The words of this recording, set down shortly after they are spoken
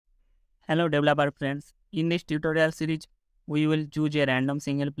Hello developer friends. In this tutorial series, we will choose a random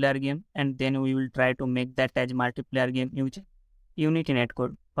single player game and then we will try to make that as multiplayer game using Unity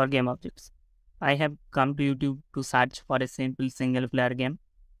Netcode for game objects. I have come to YouTube to search for a simple single player game.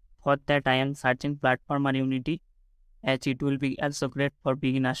 For that I am searching platformer Unity, as it will be also great for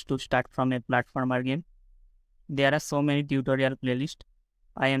beginners to start from a platformer game. There are so many tutorial playlists.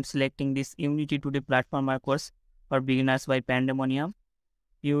 I am selecting this Unity 2D platformer course for beginners by Pandemonium.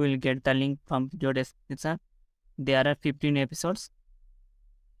 You will get the link from video description. There are 15 episodes.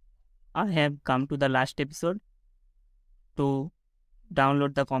 I have come to the last episode to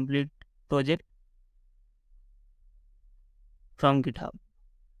download the complete project from GitHub.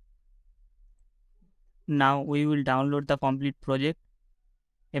 Now we will download the complete project,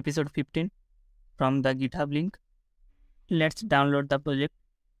 episode 15, from the GitHub link. Let's download the project.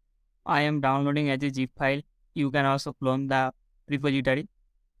 I am downloading as a zip file. You can also clone the repository.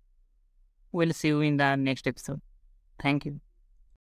 We'll see you in the next episode. Thank you.